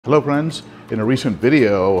Hello friends, in a recent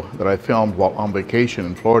video that I filmed while on vacation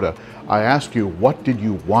in Florida, I asked you what did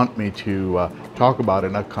you want me to talk about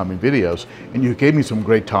in upcoming videos, and you gave me some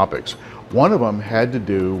great topics. One of them had to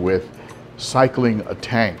do with cycling a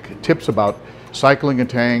tank, tips about cycling a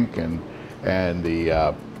tank and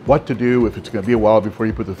the what to do if it's going to be a while before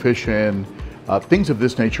you put the fish in, things of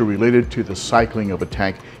this nature related to the cycling of a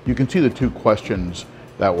tank. You can see the two questions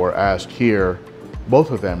that were asked here, both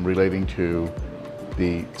of them relating to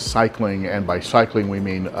the cycling, and by cycling we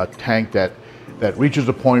mean a tank that reaches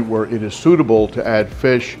a point where it is suitable to add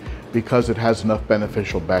fish because it has enough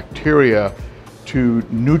beneficial bacteria to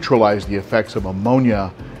neutralize the effects of ammonia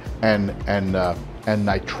and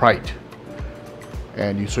nitrite.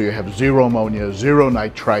 And so you have zero ammonia, zero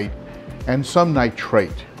nitrite, and some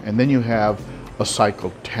nitrate, and then you have a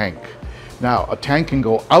cycled tank. Now a tank can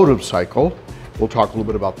go out of cycle. We'll talk a little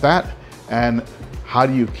bit about that, and how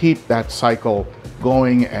do you keep that cycle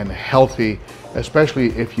going and healthy,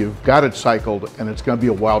 especially if you've got it cycled and it's going to be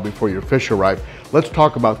a while before your fish arrive. Let's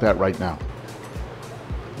talk about that right now.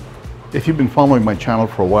 If you've been following my channel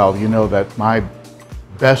for a while, you know that my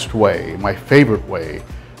best way, my favorite way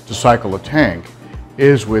to cycle a tank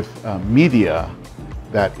is with media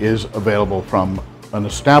that is available from an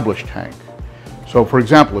established tank. So for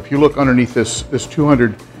example, if you look underneath this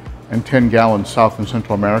 210-gallon South and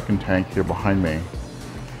Central American tank here behind me,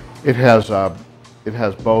 it has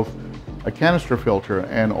both a canister filter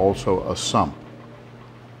and also a sump.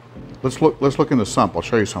 Let's look in the sump. I'll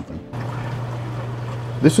show you something.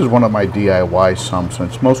 This is one of my DIY sumps, and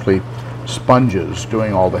it's mostly sponges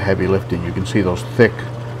doing all the heavy lifting. You can see those thick,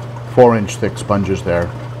 4-inch thick sponges there.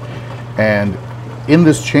 And in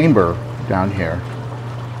this chamber down here,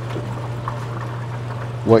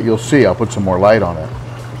 what you'll see, I'll put some more light on it.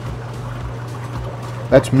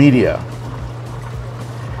 That's media.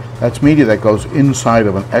 That's media that goes inside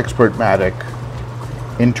of an Expert-Matic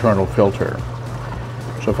internal filter.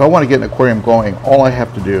 So if I want to get an aquarium going, all I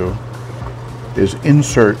have to do is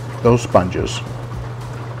insert those sponges.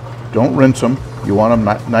 Don't rinse them. You want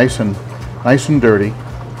them nice and dirty,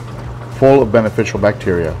 full of beneficial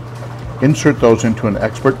bacteria. Insert those into an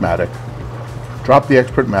Expert-Matic. Drop the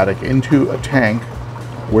Expert-Matic into a tank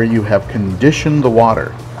where you have conditioned the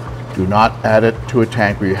water. Do not add it to a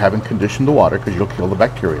tank where you haven't conditioned the water, because you'll kill the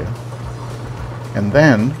bacteria. And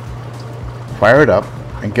then fire it up,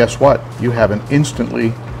 and guess what? You have an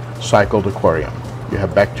instantly cycled aquarium. You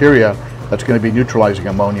have bacteria that's going to be neutralizing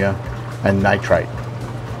ammonia and nitrite.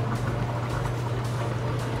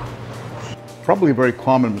 Probably a very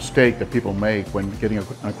common mistake that people make when getting an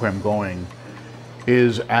aquarium going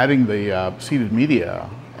is adding the seeded media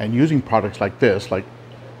and using products like this, like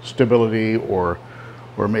Stability or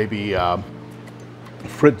maybe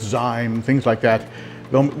Fritz Zyme, things like that.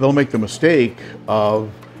 They'll make the mistake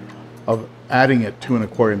of adding it to an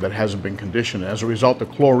aquarium that hasn't been conditioned. As a result, the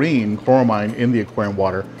chloramine in the aquarium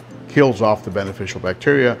water kills off the beneficial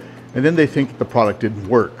bacteria, and then they think the product didn't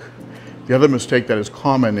work. The other mistake that is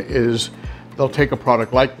common is they'll take a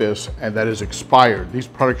product like this and that is expired. These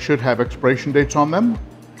products should have expiration dates on them,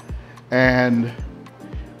 and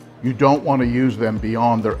you don't want to use them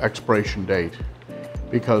beyond their expiration date,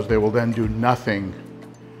 because they will then do nothing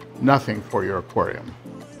for your aquarium.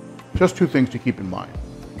 Just two things to keep in mind.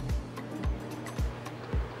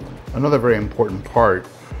 Another very important part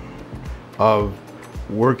of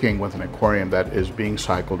working with an aquarium that is being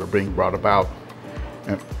cycled or being brought about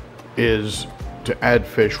is to add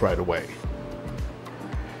fish right away.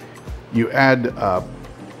 You add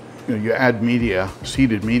media,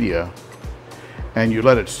 seeded media, and you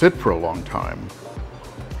let it sit for a long time.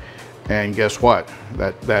 And guess what?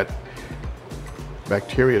 That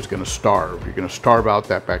bacteria is going to starve. You're going to starve out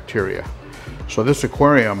that bacteria. So this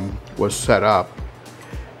aquarium was set up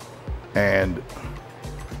and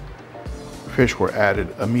fish were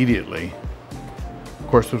added immediately. Of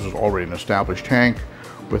course, this was already an established tank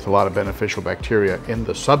with a lot of beneficial bacteria in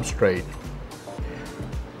the substrate,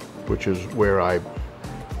 which is where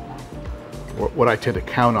what I tend to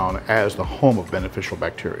count on as the home of beneficial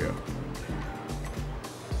bacteria.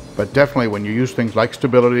 But definitely when you use things like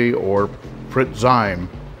Stability or Fritz Zyme,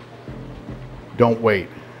 don't wait.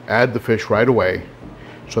 Add the fish right away,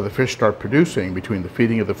 so the fish start producing, between the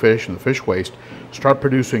feeding of the fish and the fish waste, start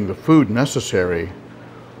producing the food necessary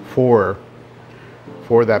for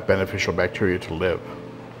that beneficial bacteria to live.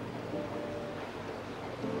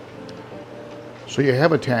 So you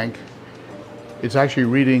have a tank. It's actually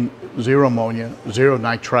reading zero ammonia, zero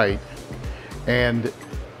nitrite, and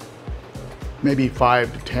maybe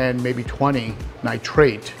 5 to 10, maybe 20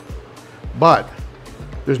 nitrate, but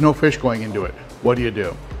there's no fish going into it. What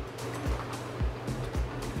do?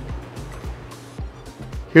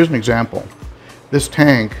 Here's an example. This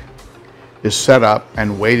tank is set up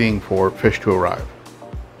and waiting for fish to arrive.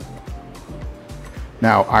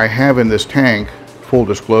 Now, I have in this tank, full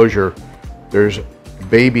disclosure, there's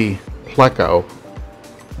baby pleco.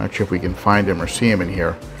 Not sure if we can find him or see him in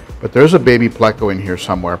here, but there's a baby pleco in here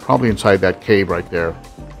somewhere, probably inside that cave right there.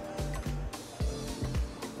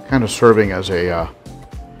 Kind of serving as a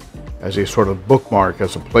sort of bookmark,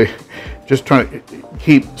 as a place, just trying to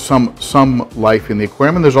keep some life in the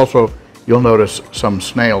aquarium. And there's also, you'll notice, some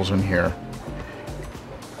snails in here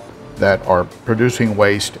that are producing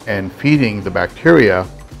waste and feeding the bacteria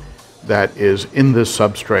that is in this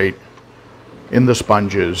substrate, in the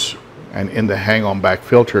sponges, and in the hang-on back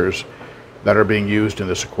filters that are being used in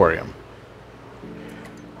this aquarium.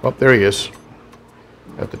 Well, there he is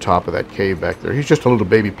at the top of that cave back there. He's just a little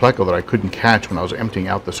baby pleco that I couldn't catch when I was emptying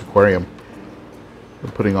out this aquarium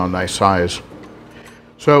and putting on nice size.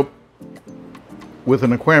 So with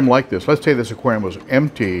an aquarium like this, let's say this aquarium was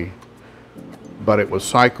empty, but it was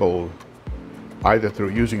cycled either through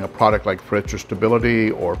using a product like for extra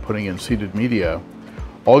stability or putting in seeded media.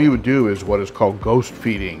 All you would do is what is called ghost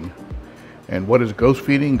feeding. And what is ghost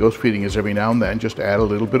feeding? Ghost feeding is every now and then just add a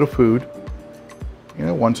little bit of food, you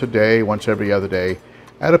know, once a day, once every other day.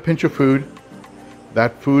 Add a pinch of food.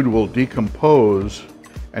 That food will decompose,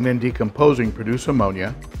 and in decomposing produce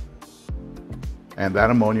ammonia, and that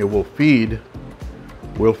ammonia will feed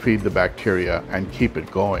the bacteria and keep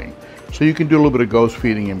it going. So you can do a little bit of ghost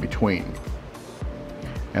feeding in between,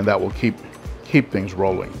 and that will keep things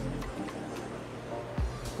rolling.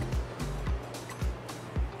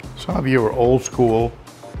 Some of you are old school,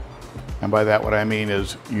 and by that what I mean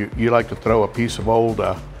is you like to throw a piece of old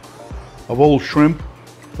shrimp,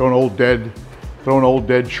 throw an old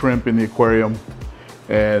dead shrimp in the aquarium,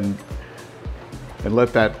 and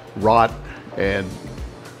let that rot and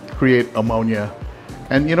create ammonia.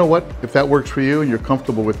 And you know what? If that works for you and you're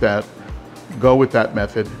comfortable with that, go with that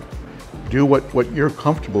method. Do what you're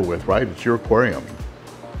comfortable with, right? It's your aquarium.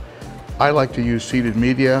 I like to use seeded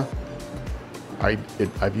media.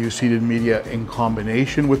 I've used seeded media in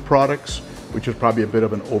combination with products, which is probably a bit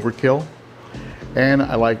of an overkill. And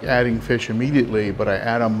I like adding fish immediately, but I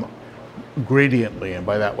add them gradiently. And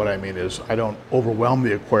by that what I mean is I don't overwhelm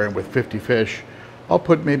the aquarium with 50 fish. I'll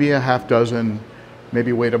put maybe a half dozen,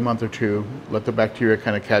 maybe wait a month or two, let the bacteria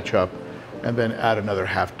kind of catch up, and then add another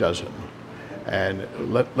half dozen. And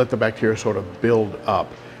let the bacteria sort of build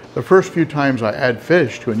up. The first few times I add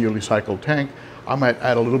fish to a newly cycled tank, I might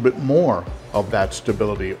add a little bit more of that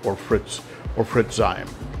stability or fritzyme,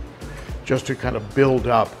 just to kind of build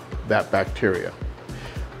up that bacteria.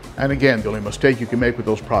 And again, the only mistake you can make with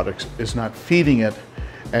those products is not feeding it.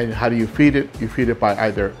 And how do you feed it? You feed it by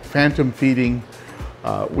either phantom feeding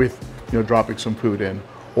with dropping some food in,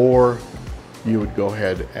 or you would go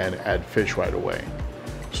ahead and add fish right away.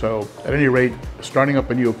 So at any rate, starting up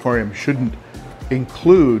a new aquarium shouldn't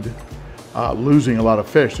include losing a lot of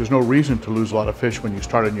fish. There's no reason to lose a lot of fish when you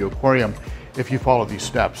start a new aquarium if you follow these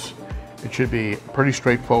steps. It should be pretty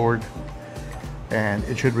straightforward, and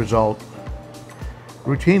it should result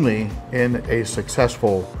routinely in a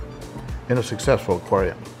successful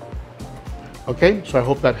aquarium. Okay, so I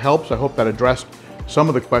hope that helps. I hope that addressed some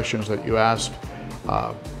of the questions that you asked.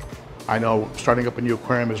 I know starting up a new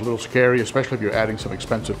aquarium is a little scary, especially if you're adding some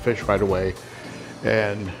expensive fish right away.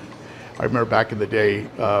 And I remember back in the day,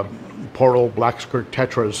 poor old black skirt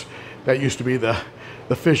tetras, that used to be the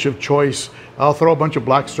fish of choice. I'll throw a bunch of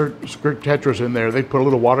black skirt tetras in there. They'd put a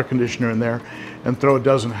little water conditioner in there and throw a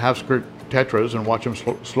dozen half skirt tetras and watch them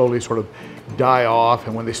slowly sort of die off.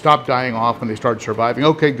 And when they stopped dying off, when they started surviving,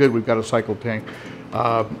 okay, good, we've got a cycled tank.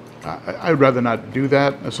 I'd rather not do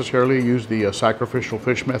that necessarily, use the sacrificial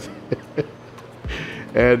fish method.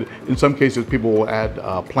 And in some cases, people will add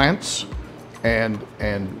plants, and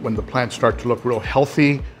when the plants start to look real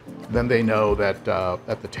healthy, then they know that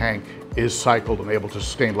that the tank is cycled and able to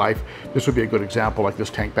sustain life. This would be a good example. Like this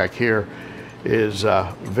tank back here is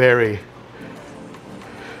a very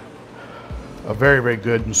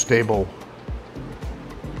good and stable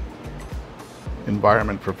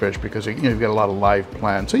environment for fish, because you've got a lot of live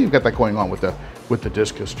plants. So you've got that going on with the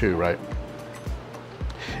discus too, right?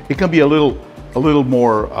 It can be a little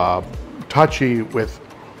more touchy with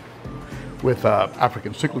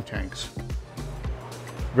African cichlid tanks.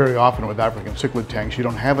 Very often with African cichlid tanks, you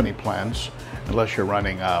don't have any plants unless you're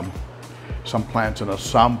running some plants in a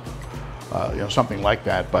sump, something like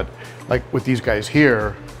that. But like with these guys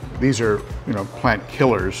here, these are plant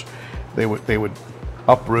killers. They would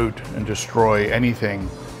uproot and destroy anything,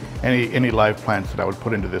 any live plants that I would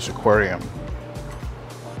put into this aquarium.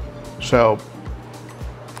 So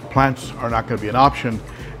plants are not going to be an option,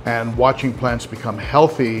 and watching plants become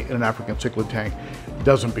healthy in an African cichlid tank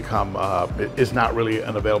doesn't become, is not really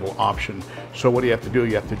an available option. So what do you have to do?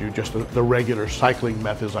 You have to do just the regular cycling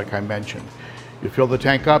methods like I mentioned. You fill the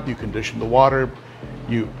tank up, you condition the water,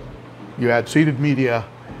 you add seeded media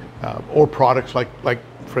or products like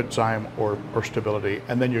Fritzyme or Stability,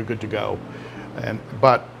 and then you're good to go.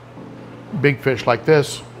 But big fish like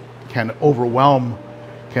this can overwhelm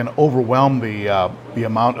the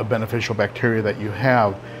amount of beneficial bacteria that you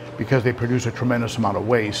have, because they produce a tremendous amount of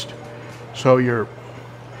waste. So you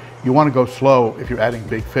want to go slow if you're adding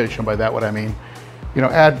big fish, and by that what I mean,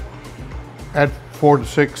 add 4 to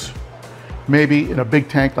 6, maybe in a big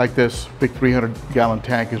tank like this. Big 300-gallon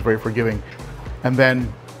tank is very forgiving, and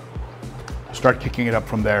then start kicking it up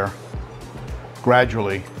from there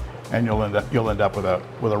gradually, and you'll end up with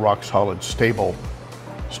a rock solid, stable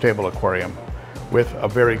aquarium with a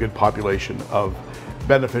very good population of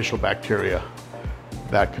beneficial bacteria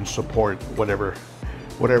that can support whatever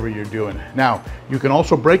you're doing. Now, you can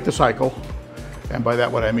also break the cycle, and by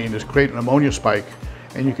that what I mean is create an ammonia spike,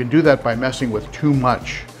 and you can do that by messing with too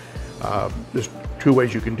much. There's 2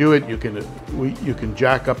 ways you can do it. You can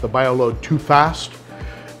jack up the bioload too fast,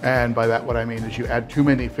 and by that what I mean is you add too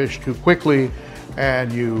many fish too quickly,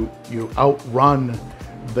 and you outrun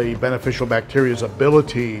the beneficial bacteria's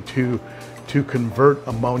ability to convert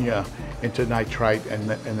ammonia into nitrite and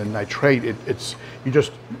then nitrate. You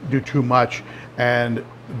just do too much, and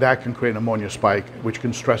that can create an ammonia spike, which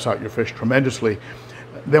can stress out your fish tremendously.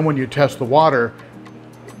 Then when you test the water,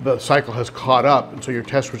 the cycle has caught up, and so your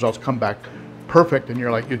test results come back perfect, and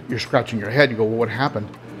you're scratching your head. You go, well, what happened?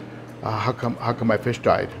 How come my fish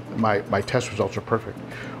died? My test results are perfect.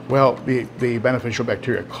 Well, the beneficial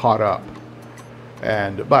bacteria caught up,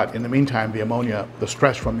 but in the meantime, the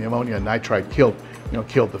stress from the ammonia and nitrite killed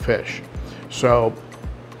the fish. So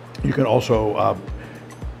you can also,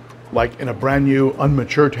 like in a brand new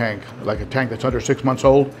unmature tank, like a tank that's under 6 months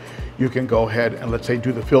old, you can go ahead and, let's say,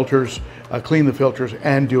 do the filters, clean the filters,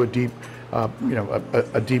 and do a deep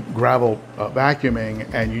gravel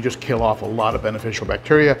vacuuming, and you just kill off a lot of beneficial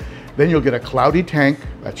bacteria. Then you'll get a cloudy tank.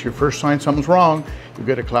 That's your first sign something's wrong. You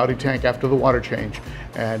get a cloudy tank after the water change,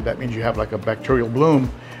 and that means you have like a bacterial bloom.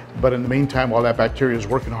 But in the meantime, while that bacteria is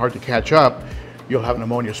working hard to catch up, you'll have an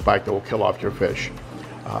ammonia spike that will kill off your fish.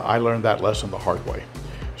 I learned that lesson the hard way.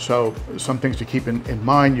 So some things to keep in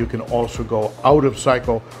mind: you can also go out of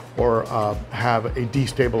cycle or have a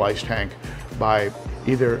destabilized tank by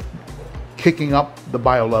either kicking up the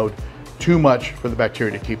bioload too much for the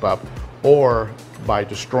bacteria to keep up, or by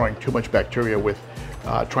destroying too much bacteria with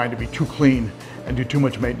trying to be too clean and do too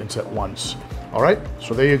much maintenance at once. All right,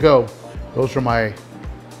 so there you go. Those are my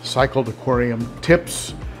cycled aquarium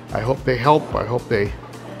tips. I hope they help. I hope they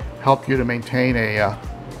help you to maintain a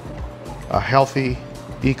healthy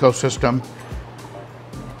ecosystem.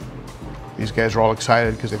 These guys are all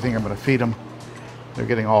excited because they think I'm going to feed them. They're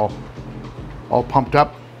getting all pumped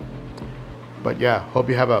up. But yeah, hope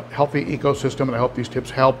you have a healthy ecosystem, and I hope these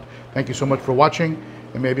tips helped. Thank you so much for watching,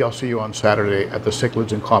 and maybe I'll see you on Saturday at the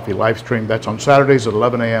Cichlids and Coffee live stream. That's on Saturdays at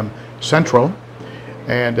 11 a.m. Central.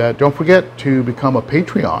 And don't forget to become a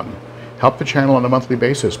Patreon. Help the channel on a monthly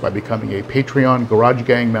basis by becoming a Patreon Garage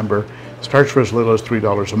Gang member. It starts for as little as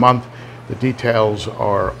 $3 a month. The details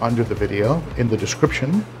are under the video in the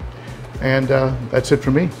description. And that's it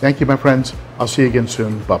for me. Thank you, my friends. I'll see you again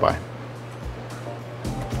soon. Bye-bye.